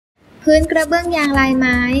พื้นกระเบื้องยางลายไ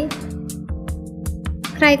ม้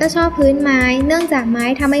ใครก็ชอบพื้นไม้เนื่องจากไม้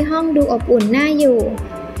ทำให้ห้องดูอบอุ่นน่าอยู่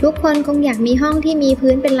ทุกคนคงอยากมีห้องที่มี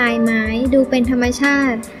พื้นเป็นลายไม้ดูเป็นธรรมชา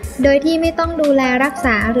ติโดยที่ไม่ต้องดูแลรักษ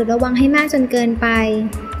าหรือระวังให้มากจนเกินไป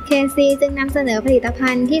KACEE จึงนำเสนอผลิตภั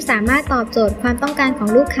ณฑ์ที่สามารถตอบโจทย์ความต้องการของ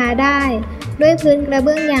ลูกค้าได้ด้วยพื้นกระเ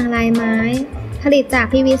บื้องยางลายไม้ผลิตจาก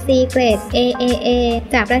PVC เกรด AAA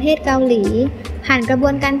จากประเทศเกาหลีผ่านกระบว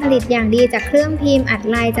นการผลิตอย่างดีจากเครื่องพิมพ์อัด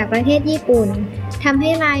ลายจากประเทศญี่ปุ่นทำให้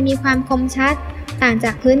ลายมีความคมชัดต่างจ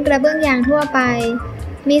ากพื้นกระเบื้องยางทั่วไป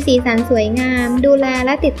มีสีสันสวยงามดูแลแล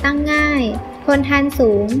ะติดตั้งง่ายทนทาน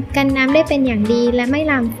สูงกันน้ำได้เป็นอย่างดีและไม่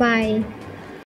ลามไฟ